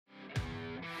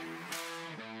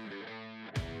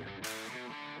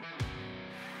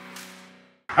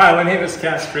Hi, my name is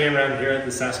Kass Kremer. I'm here at the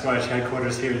Sasquatch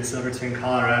Headquarters here in Silverton,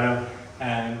 Colorado.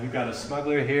 And we've got a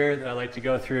Smuggler here that I like to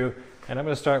go through. And I'm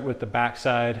going to start with the back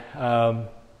side. Got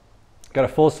a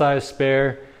full-size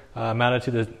spare mounted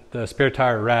to the spare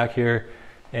tire rack here.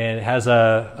 And it has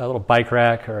a little bike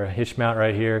rack or a hitch mount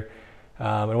right here.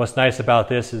 And what's nice about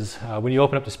this is when you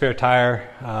open up the spare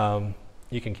tire,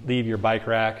 you can leave your bike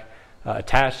rack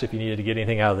attached if you needed to get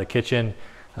anything out of the kitchen.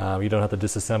 You don't have to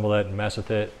disassemble it and mess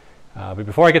with it. But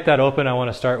before I get that open, I want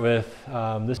to start with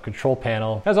this control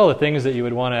panel. It has all the things that you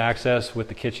would want to access with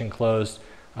the kitchen closed.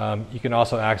 You can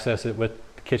also access it with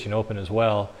the kitchen open as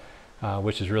well,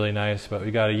 which is really nice. But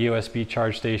we got a USB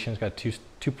charge station. It's got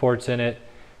two ports in it,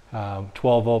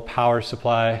 12-volt power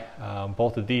supply.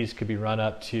 Both of these could be run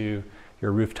up to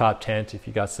your rooftop tent if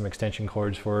you got some extension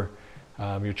cords for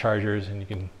your chargers, and you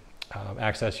can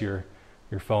access your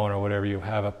phone or whatever you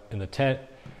have up in the tent.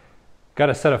 Got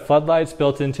a set of floodlights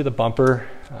built into the bumper,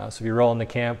 so if you roll in the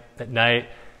camp at night,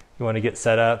 you want to get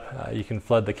set up, you can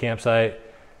flood the campsite,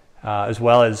 as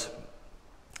well as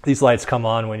these lights come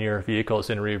on when your vehicle is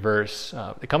in reverse.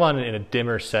 They come on in a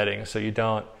dimmer setting, so you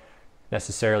don't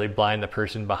necessarily blind the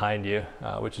person behind you,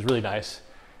 which is really nice.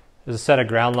 There's a set of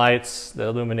ground lights that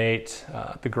illuminate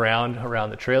the ground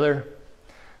around the trailer.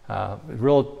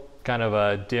 Real kind of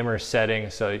a dimmer setting,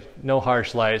 so no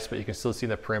harsh lights, but you can still see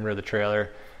the perimeter of the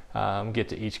trailer. Get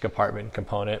to each compartment and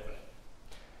component.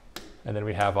 And then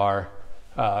we have our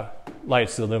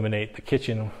lights to illuminate the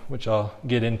kitchen, which I'll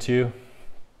get into.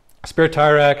 Spare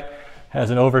tire rack has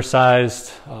an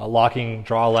oversized locking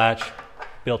draw latch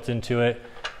built into it.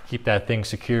 Keep that thing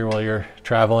secure while you're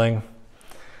traveling,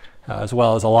 as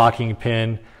well as a locking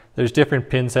pin. There's different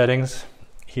pin settings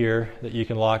here that you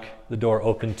can lock the door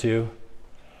open to.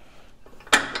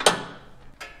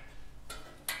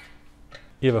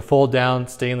 You have a fold down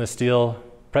stainless steel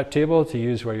prep table to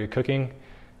use while you're cooking,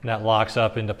 and that locks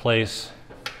up into place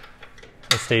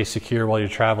and stays secure while you're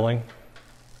traveling.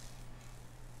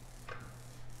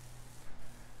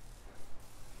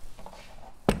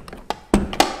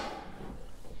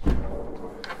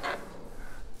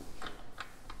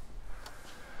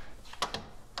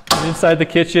 And inside the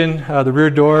kitchen, the rear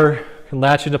door can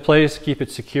latch into place, keep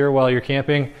it secure while you're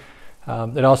camping.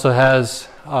 It also has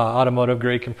automotive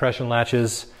grade compression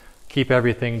latches, keep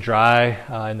everything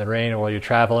dry in the rain or while you're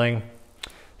traveling.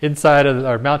 Inside of,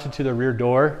 or mounted to the rear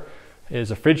door, is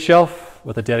a fridge shelf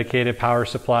with a dedicated power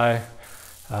supply.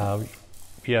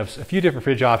 You have a few different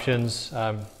fridge options.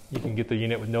 You can get the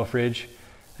unit with no fridge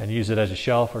and use it as a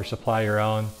shelf or supply your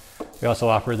own. We also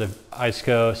offer the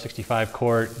ISCO 65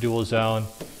 quart dual zone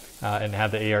and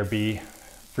have the ARB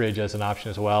fridge as an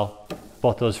option as well.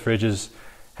 Both those fridges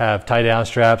have tie down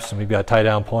straps, and we've got tie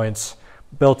down points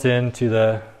built into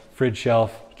the fridge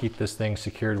shelf to keep this thing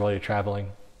secured while you're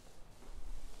traveling.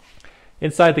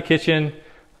 Inside the kitchen,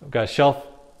 we've got a shelf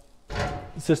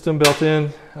system built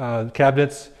in,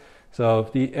 cabinets.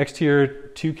 So the exterior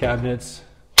two cabinets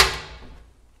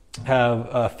have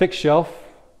a fixed shelf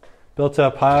built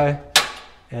up high,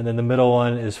 and then the middle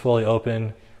one is fully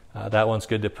open. That one's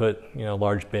good to put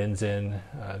large bins in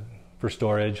for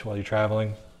storage while you're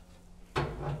traveling.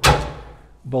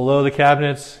 Below the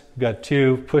cabinets, we've got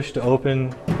two push to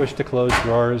open, push to close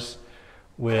drawers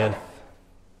with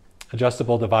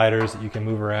adjustable dividers that you can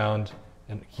move around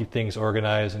and keep things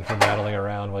organized and from rattling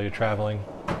around while you're traveling.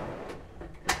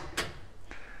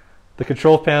 The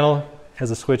control panel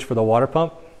has a switch for the water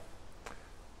pump,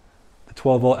 the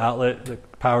 12-volt outlet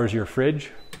that powers your fridge,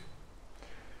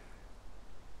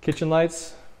 kitchen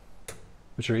lights,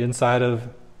 which are inside of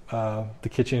the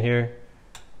kitchen here,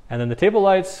 and then the table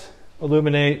lights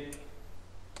illuminate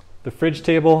the fridge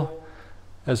table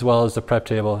as well as the prep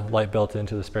table, light built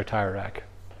into the spare tire rack.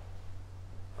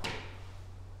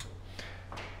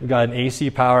 We've got an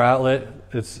AC power outlet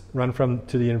that's run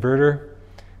to the inverter,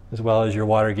 as well as your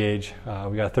water gauge.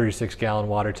 We got a 36-gallon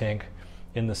water tank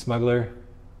in the Smuggler.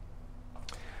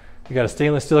 We got a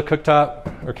stainless steel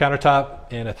cooktop or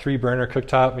countertop and a 3-burner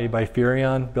cooktop made by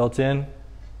Furrion built in.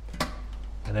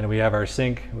 And then we have our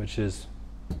sink, which is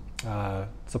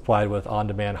supplied with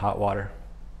on-demand hot water.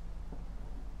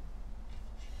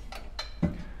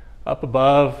 Up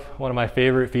above, one of my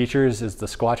favorite features is the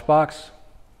Squatch box.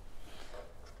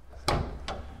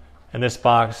 And this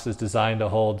box is designed to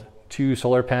hold 2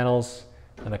 solar panels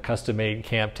and a custom-made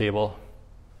camp table.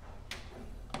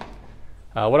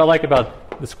 What I like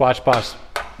about the Squatch box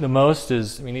the most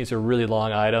is, these are really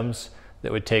long items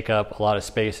that would take up a lot of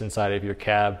space inside of your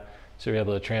cab. So you're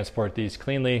able to transport these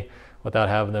cleanly without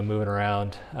having them moving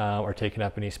around or taking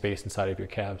up any space inside of your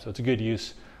cab. So it's a good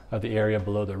use of the area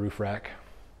below the roof rack.